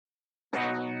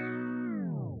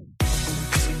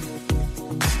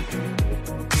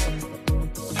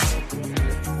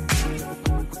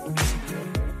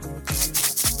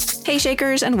Hey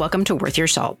Shakers, and welcome to Worth Your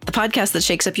Salt, the podcast that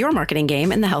shakes up your marketing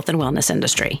game in the health and wellness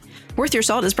industry. Worth Your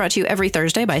Salt is brought to you every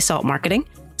Thursday by Salt Marketing.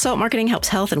 Salt Marketing helps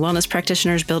health and wellness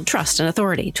practitioners build trust and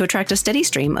authority to attract a steady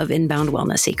stream of inbound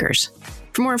wellness seekers.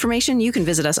 For more information, you can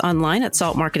visit us online at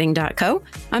saltmarketing.co.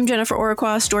 I'm Jennifer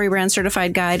Oraquah, StoryBrand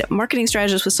Certified Guide, Marketing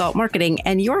Strategist with Salt Marketing,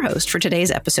 and your host for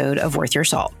today's episode of Worth Your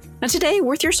Salt. Now today,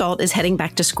 Worth Your Salt is heading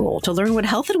back to school to learn what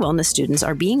health and wellness students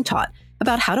are being taught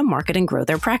about how to market and grow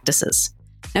their practices.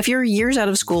 Now, if you're years out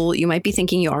of school, you might be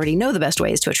thinking you already know the best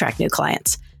ways to attract new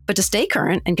clients. But to stay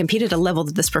current and compete at a level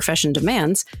that this profession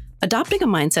demands, adopting a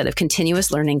mindset of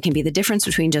continuous learning can be the difference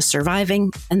between just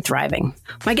surviving and thriving.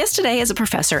 My guest today is a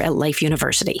professor at Life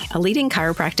University, a leading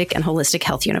chiropractic and holistic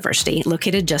health university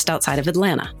located just outside of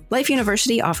Atlanta. Life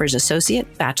University offers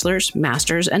associate, bachelor's,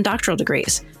 master's, and doctoral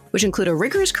degrees, which include a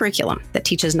rigorous curriculum that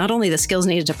teaches not only the skills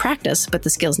needed to practice, but the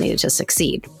skills needed to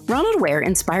succeed. Ronald Ware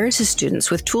inspires his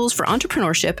students with tools for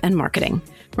entrepreneurship and marketing.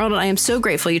 Ronald, I am so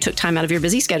grateful you took time out of your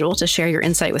busy schedule to share your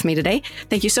insight with me today.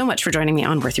 Thank you so much for joining me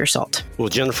on Worth Your Salt. Well,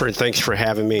 Jennifer, thanks for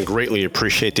having me. Greatly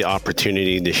appreciate the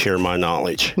opportunity to share my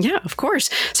knowledge. Yeah, of course.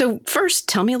 So first,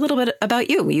 tell me a little bit about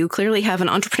you. You clearly have an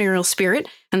entrepreneurial spirit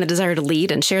and the desire to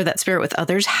lead and share that spirit with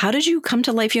others. How did you come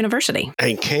to Life University?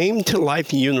 I came to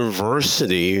Life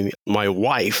University. My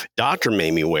wife, Dr.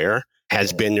 Mamie Ware,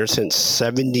 has been there since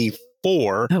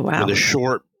 1974. Oh, wow. With a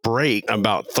short break,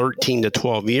 about 13 to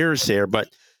 12 years there. But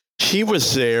she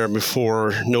was there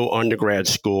before no undergrad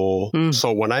school.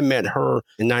 So when I met her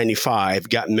in 1995,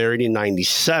 got married in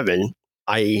 1997,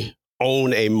 I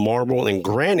owned a marble and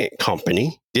granite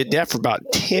company, did that for about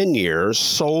 10 years,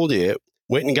 sold it,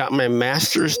 went and got my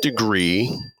master's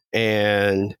degree,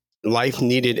 and life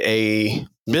needed a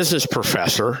business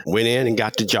professor, went in and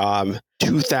got the job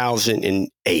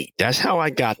 2008. That's how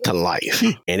I got to Life.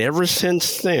 And ever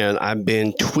since then, I've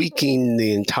been tweaking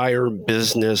the entire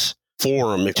business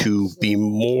forum to be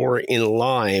more in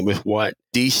line with what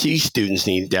DC students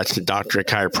need. That's the Doctor of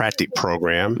Chiropractic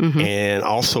program. And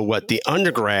also what the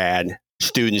undergrad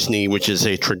students need, which is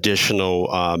a traditional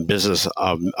business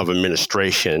of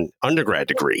administration undergrad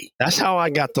degree. That's how I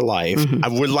got to Life. I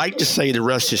would like to say the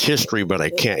rest is history, but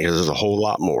I can't. There's a whole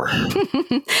lot more.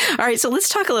 All right, so let's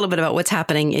talk a little bit about what's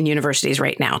happening in universities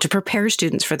right now to prepare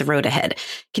students for the road ahead.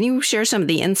 Can you share some of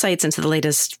the insights into the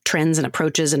latest trends and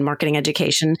approaches in marketing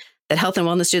education that health and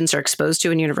wellness students are exposed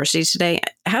to in universities today?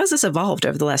 How has this evolved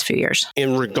over the last few years?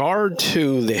 In regard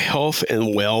to the health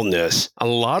and wellness, a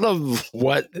lot of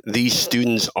what these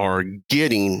students are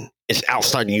getting is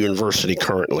outside the university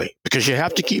currently, because you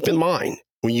have to keep in mind,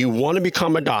 when you want to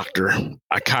become a doctor,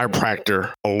 a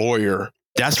chiropractor, a lawyer,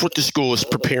 that's what the school is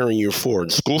preparing you for.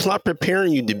 The school's not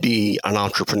preparing you to be an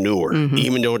entrepreneur,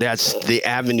 even though that's the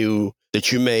avenue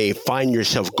that you may find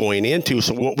yourself going into.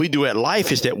 So what we do at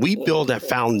Life is that we build a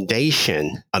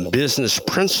foundation of business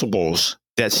principles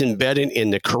that's embedded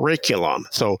in the curriculum.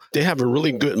 So they have a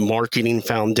really good marketing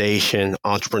foundation,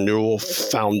 entrepreneurial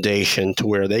foundation, to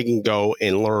where they can go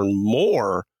and learn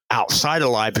more outside of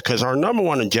Life, because our number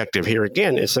one objective here,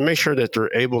 again, is to make sure that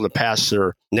they're able to pass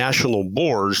their national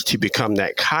boards to become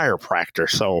that chiropractor.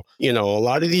 So, a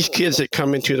lot of these kids that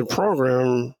come into the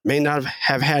program may not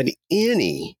have had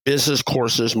any business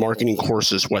courses, marketing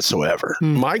courses whatsoever.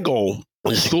 My goal,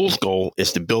 the school's goal,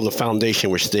 is to build a foundation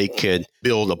which they could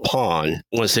build upon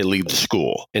once they leave the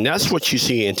school. And that's what you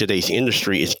see in today's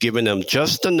industry, is giving them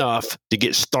just enough to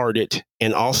get started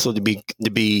and also to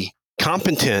be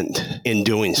competent in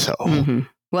doing so.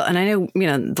 Well, and I know,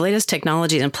 the latest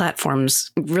technologies and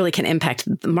platforms really can impact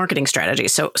the marketing strategy.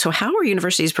 So how are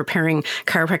universities preparing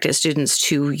chiropractic students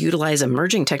to utilize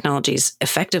emerging technologies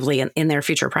effectively in their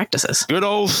future practices? Good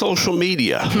old social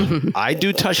media. I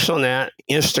do touch on that.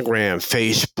 Instagram,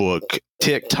 Facebook,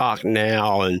 TikTok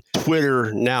now, and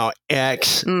Twitter, now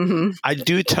X. I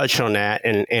do touch on that,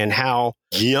 and how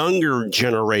younger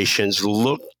generations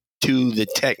look to the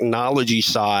technology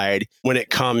side when it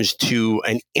comes to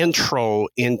an intro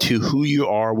into who you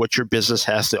are, what your business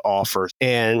has to offer.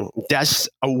 And that's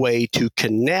a way to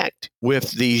connect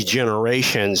with these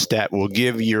generations that will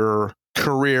give your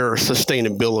career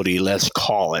sustainability, let's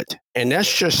call it. And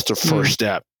that's just the first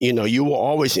step. You will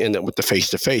always end up with the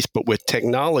face-to-face, but with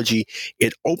technology,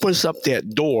 it opens up that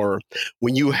door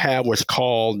when you have what's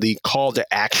called the call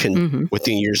to action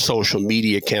within your social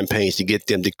media campaigns, to get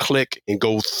them to click and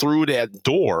go through that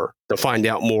door to find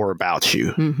out more about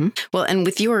you. Well, and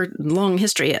with your long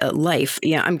history at Life,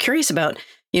 I'm curious about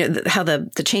how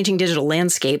the changing digital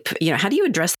landscape, how do you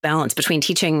address the balance between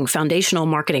teaching foundational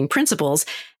marketing principles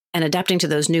and adapting to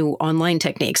those new online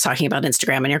techniques, talking about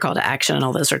Instagram and your call to action and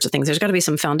all those sorts of things. There's got to be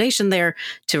some foundation there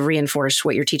to reinforce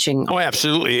what you're teaching. Oh,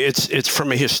 absolutely. It's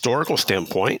from a historical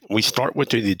standpoint. We start with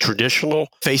the traditional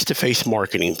face-to-face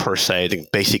marketing per se, the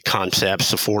basic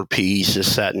concepts, the 4 Ps,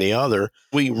 this, that, and the other.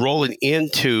 We roll it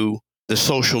into the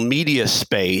social media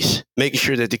space, making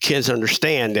sure that the kids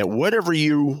understand that whatever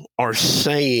you are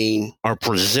saying or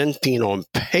presenting on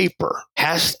paper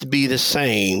has to be the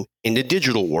same in the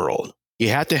digital world. You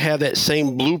have to have that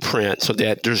same blueprint so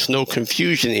that there's no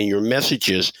confusion in your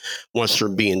messages once they're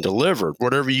being delivered.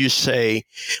 Whatever you say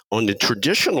on the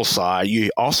traditional side, you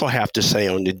also have to say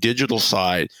on the digital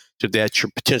side so that your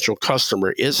potential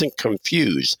customer isn't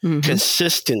confused. Mm-hmm.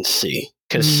 Consistency.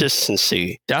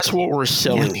 That's what we're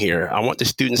selling here. I want the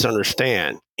students to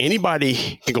understand.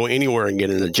 Anybody can go anywhere and get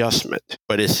an adjustment,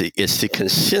 but it's the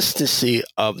consistency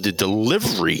of the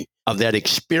delivery of that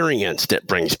experience that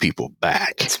brings people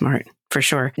back. Smart. For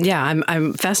sure. Yeah,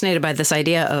 I'm fascinated by this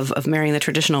idea of marrying the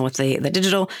traditional with the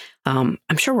digital. I'm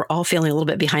sure we're all feeling a little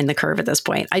bit behind the curve at this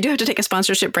point. I do have to take a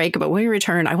sponsorship break, but when we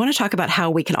return, I want to talk about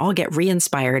how we can all get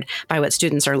re-inspired by what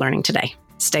students are learning today.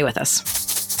 Stay with us.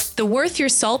 The Worth Your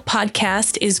Salt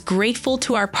podcast is grateful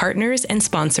to our partners and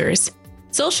sponsors.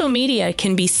 Social media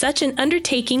can be such an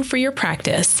undertaking for your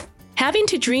practice. Having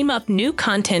to dream up new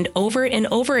content over and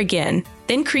over again,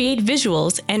 then create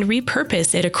visuals and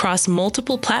repurpose it across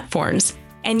multiple platforms,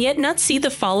 and yet not see the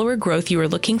follower growth you are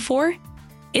looking for?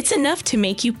 It's enough to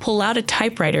make you pull out a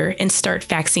typewriter and start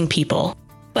faxing people.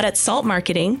 But at Salt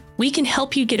Marketing, we can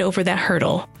help you get over that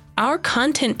hurdle. Our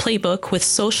content playbook with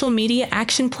social media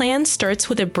action plan starts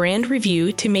with a brand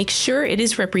review to make sure it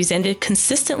is represented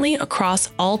consistently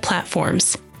across all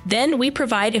platforms. Then we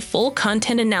provide a full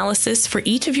content analysis for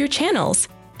each of your channels,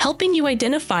 helping you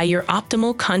identify your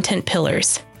optimal content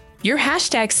pillars. Your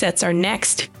hashtag sets are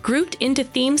next, grouped into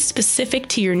themes specific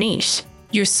to your niche.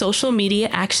 Your social media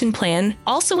action plan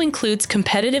also includes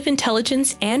competitive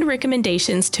intelligence and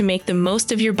recommendations to make the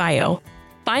most of your bio.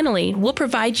 Finally, we'll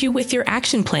provide you with your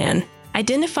action plan,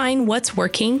 identifying what's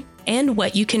working and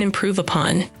what you can improve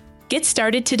upon. Get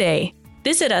started today.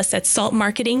 Visit us at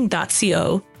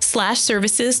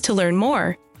saltmarketing.co/services to learn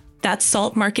more. That's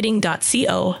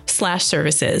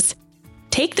saltmarketing.co/services.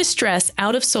 Take the stress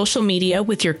out of social media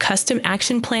with your custom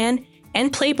action plan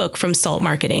and playbook from Salt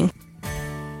Marketing.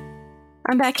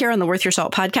 I'm back here on the Worth Your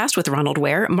Salt podcast with Ronald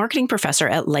Ware, marketing professor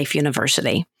at Life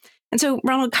University. And so,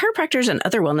 Ronald, chiropractors and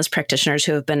other wellness practitioners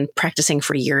who have been practicing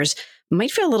for years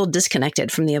might feel a little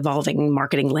disconnected from the evolving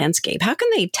marketing landscape. How can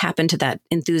they tap into that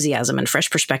enthusiasm and fresh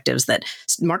perspectives that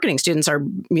marketing students are,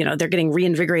 they're getting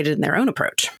reinvigorated in their own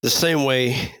approach? The same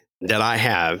way that I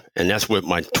have, and that's with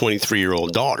my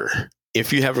 23-year-old daughter.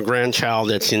 If you have a grandchild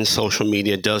that's in social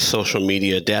media, does social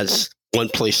media, that's one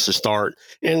place to start.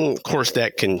 And of course,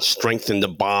 that can strengthen the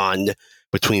bond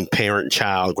between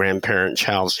parent-child,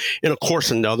 grandparent-child. And of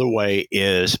course, another way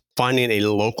is finding a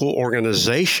local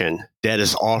organization that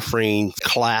is offering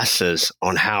classes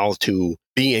on how to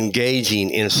be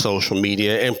engaging in social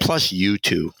media, and plus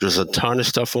YouTube. There's a ton of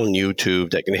stuff on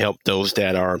YouTube that can help those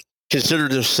that are consider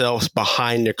themselves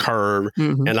behind the curve.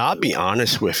 Mm-hmm. And I'll be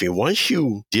honest with you, once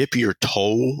you dip your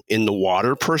toe in the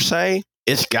water per se,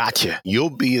 it's got you.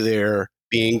 You'll be there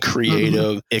being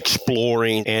creative,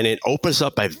 exploring, and it opens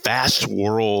up a vast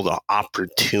world of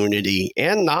opportunity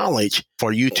and knowledge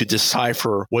for you to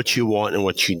decipher what you want and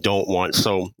what you don't want.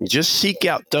 So just seek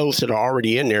out those that are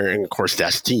already in there. And of course,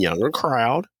 that's the younger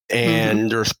crowd. And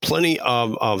there's plenty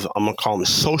of, I'm going to call them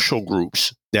social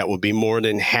groups that would be more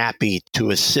than happy to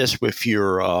assist with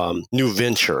your new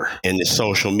venture in the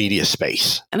social media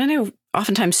space. And I know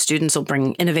oftentimes students will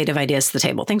bring innovative ideas to the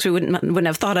table, things we wouldn't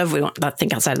have thought of. We won't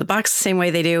think outside of the box the same way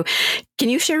they do. Can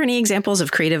you share any examples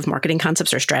of creative marketing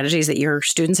concepts or strategies that your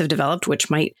students have developed, which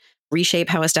might reshape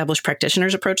how established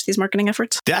practitioners approach these marketing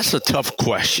efforts? That's a tough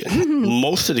question.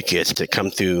 Most of the kids that come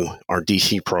through our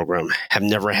DC program have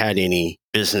never had any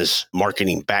business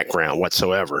marketing background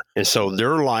whatsoever. And so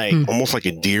they're like almost like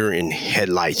a deer in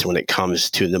headlights when it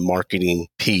comes to the marketing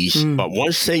piece. But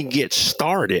once they get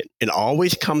started, it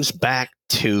always comes back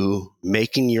to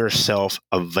making yourself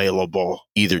available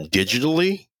either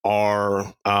digitally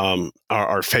or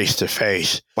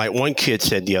face-to-face. Like one kid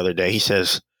said the other day, he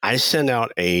says, I send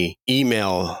out a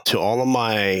email to all of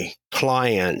my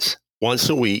clients once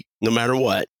a week no matter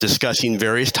what, discussing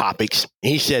various topics.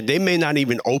 He said they may not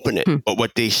even open it, but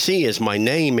what they see is my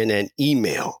name in an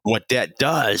email. What that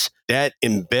does, that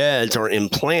embeds or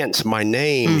implants my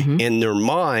name in their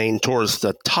mind towards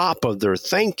the top of their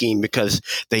thinking because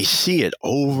they see it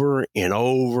over and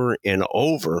over and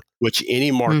over, which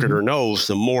any marketer knows.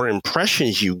 The more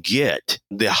impressions you get,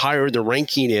 the higher the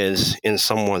ranking is in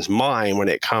someone's mind when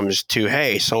it comes to,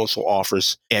 hey, so-and-so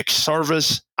offers X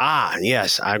service.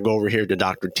 Yes, I go over here to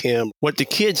Dr. Tim. What the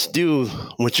kids do,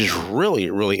 which is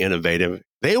really, really innovative,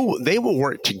 they will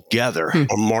work together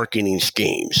on marketing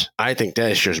schemes. I think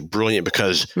that is just brilliant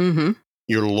because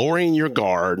you're lowering your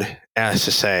guard as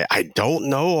to say, I don't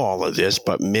know all of this,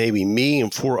 but maybe me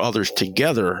and 4 others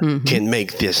together can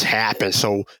make this happen.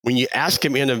 So when you ask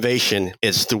him innovation,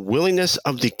 it's the willingness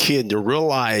of the kid to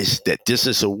realize that this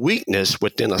is a weakness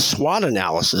within a SWOT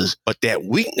analysis, but that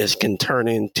weakness can turn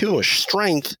into a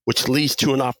strength, which leads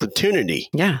to an opportunity.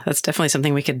 Yeah, that's definitely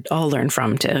something we could all learn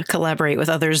from, to collaborate with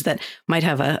others that might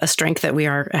have a strength that we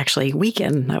are actually weak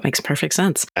in. That makes perfect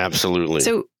sense. Absolutely.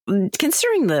 So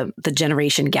considering the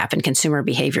generation gap in consumer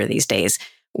behavior these days,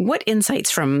 what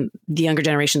insights from the younger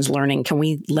generation's learning can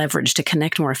we leverage to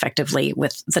connect more effectively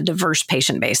with the diverse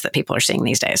patient base that people are seeing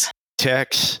these days?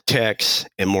 Text,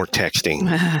 and more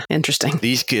texting. Interesting.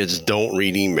 These kids don't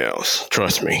read emails.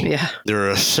 Trust me. Yeah. There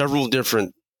are several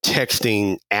different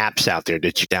texting apps out there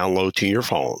that you download to your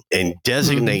phone and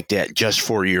designate that just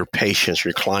for your patients,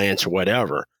 your clients, or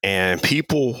whatever. And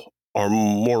people are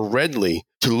more readily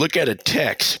to look at a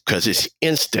text because it's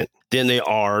instant than they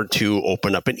are to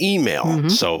open up an email.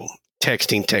 So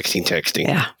texting.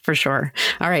 Yeah, for sure.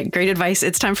 All right. Great advice.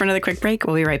 It's time for another quick break.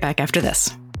 We'll be right back after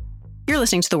this. You're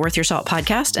listening to the Worth Your Salt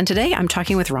podcast, and today I'm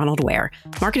talking with Ronald Ware,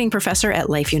 marketing professor at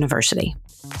Life University.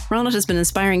 Ronald has been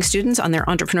inspiring students on their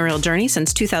entrepreneurial journey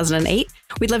since 2008.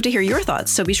 We'd love to hear your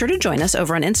thoughts, so be sure to join us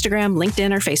over on Instagram,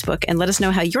 LinkedIn, or Facebook, and let us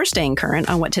know how you're staying current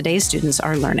on what today's students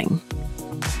are learning.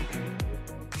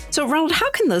 So, Ronald, how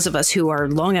can those of us who are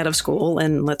long out of school,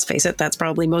 and let's face it, that's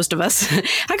probably most of us,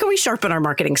 how can we sharpen our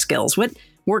marketing skills? What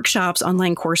workshops,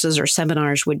 online courses, or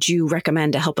seminars would you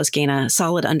recommend to help us gain a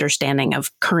solid understanding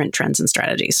of current trends and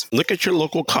strategies? Look at your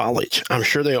local college. I'm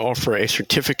sure they offer a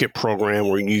certificate program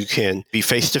where you can be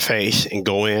face-to-face and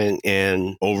go in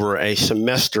and over a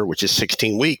semester, which is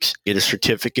 16 weeks, get a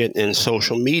certificate in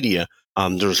social media.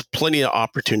 There's plenty of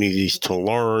opportunities to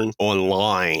learn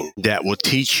online that will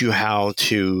teach you how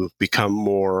to become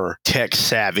more tech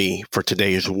savvy for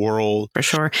today's world. For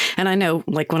sure. And I know,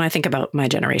 like, when I think about my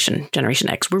Generation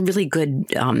X, we're really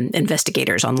good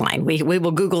investigators online. We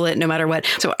will Google it no matter what.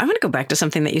 So I want to go back to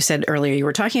something that you said earlier. You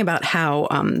were talking about how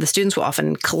the students will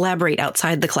often collaborate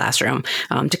outside the classroom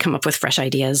to come up with fresh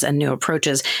ideas and new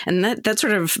approaches. And that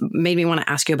sort of made me want to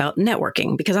ask you about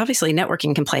networking, because obviously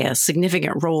networking can play a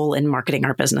significant role in marketing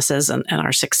our businesses and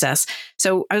our success.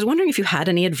 So I was wondering if you had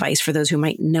any advice for those who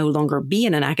might no longer be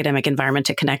in an academic environment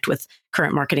to connect with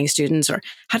current marketing students, or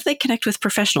how do they connect with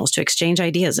professionals to exchange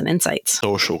ideas and insights?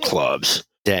 Social clubs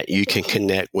that you can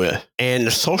connect with. And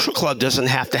the social club doesn't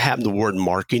have to have the word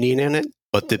marketing in it,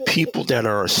 but the people that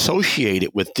are associated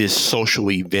with this social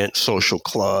event, social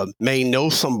club, may know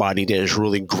somebody that is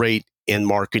really great in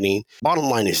marketing. Bottom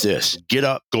line is this: get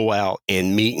up, go out,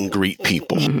 and meet and greet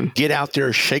people. Get out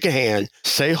there, shake a hand,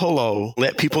 say hello,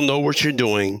 let people know what you're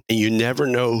doing, and you never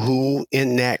know who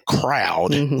in that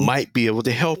crowd might be able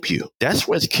to help you. That's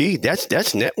what's key. That's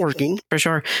networking. For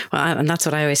sure. Well, and that's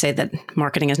what I always say, that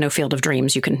marketing is no field of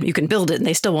dreams. You can build it and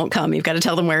they still won't come. You've got to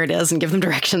tell them where it is and give them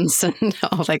directions and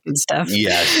all that good stuff.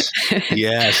 Yes.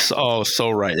 Yes. Oh, so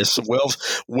right. It's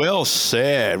well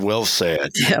said. Well said.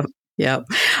 Yep. Yep.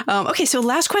 Okay, so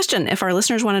last question. If our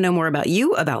listeners want to know more about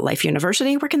you, about Life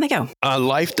University, where can they go?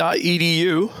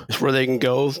 Life.edu is where they can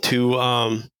go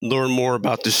to learn more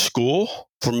about the school.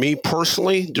 For me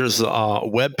personally, there's a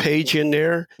web page in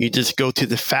there. You just go to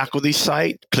the faculty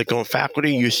site, click on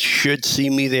faculty. You should see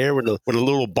me there with a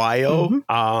little bio.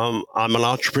 I'm an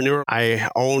entrepreneur. I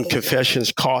own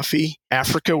Confessions Coffee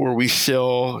Africa, where we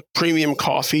sell premium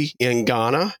coffee in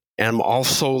Ghana. And I'm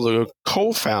also the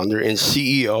co-founder and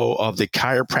CEO of the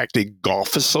Chiropractic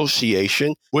Golf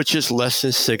Association, which is less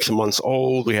than 6 months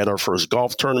old. We had our first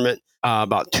golf tournament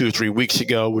about 2 or 3 weeks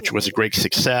ago, which was a great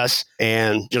success.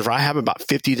 And I have about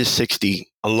 50 to 60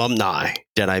 alumni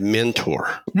that I mentor.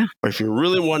 Yeah. But if you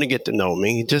really want to get to know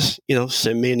me, just,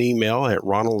 send me an email at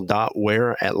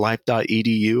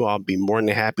ronald.ware@life.edu. I'll be more than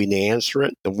happy to answer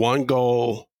it. The one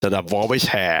goal that I've always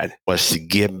had was to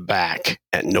give back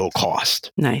at no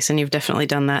cost. Nice. And you've definitely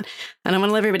done that. And I want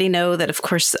to let everybody know that, of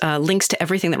course, links to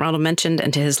everything that Ronald mentioned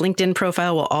and to his LinkedIn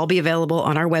profile will all be available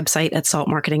on our website at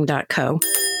saltmarketing.co.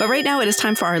 But right now it is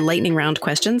time for our lightning round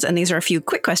questions. And these are a few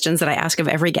quick questions that I ask of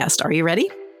every guest. Are you ready?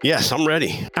 Yes, I'm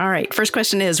ready. All right. First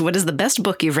question is, what is the best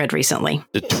book you've read recently?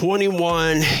 The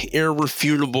 21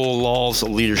 Irrefutable Laws of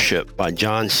Leadership by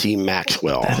John C.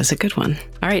 Maxwell. That is a good one.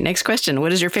 All right. Next question.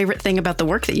 What is your favorite thing about the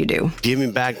work that you do?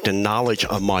 Giving back the knowledge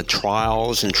of my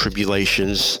trials and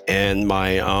tribulations and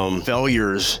my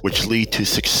failures, which lead to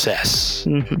success.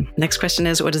 Mm-hmm. Next question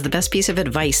is, what is the best piece of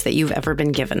advice that you've ever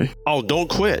been given? Oh, don't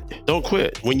quit. Don't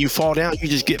quit. When you fall down, you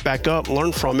just get back up,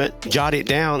 learn from it, jot it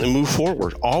down, and move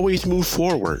forward. Always move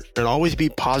forward. And always be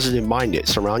positive minded.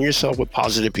 Surround yourself with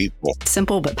positive people.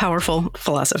 Simple but powerful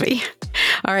philosophy.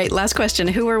 All right, last question.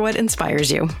 Who or what inspires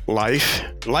you? Life.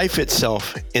 Life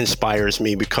itself inspires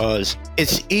me because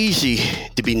it's easy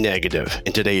to be negative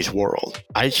in today's world.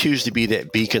 I choose to be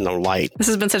that beacon of light. This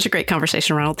has been such a great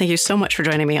conversation, Ronald. Thank you so much for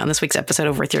joining me on this week's episode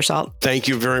of Worth Your Salt. Thank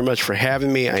you very much for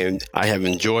having me. I have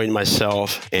enjoyed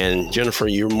myself. And Jennifer,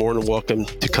 you're more than welcome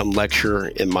to come lecture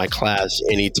in my class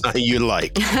anytime you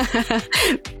like.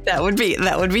 That would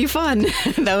be fun.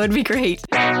 That would be great.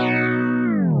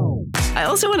 I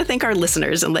also want to thank our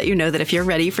listeners and let you know that if you're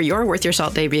ready for your Worth Your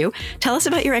Salt debut, tell us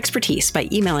about your expertise by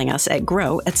emailing us at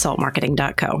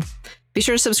grow@saltmarketing.co. Be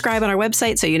sure to subscribe on our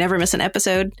website so you never miss an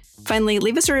episode. Finally,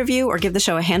 leave us a review or give the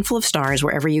show a handful of stars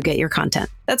wherever you get your content.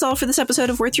 That's all for this episode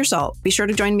of Worth Your Salt. Be sure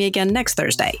to join me again next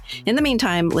Thursday. In the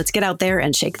meantime, let's get out there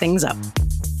and shake things up.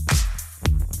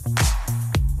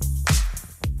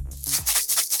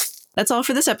 That's all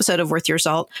for this episode of Worth Your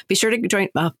Salt. Be sure to join...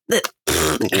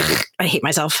 I hate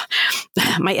myself.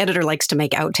 My editor likes to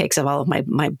make outtakes of all of my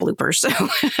bloopers, so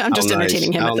I'm just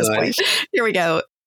entertaining him at this point. Here we go.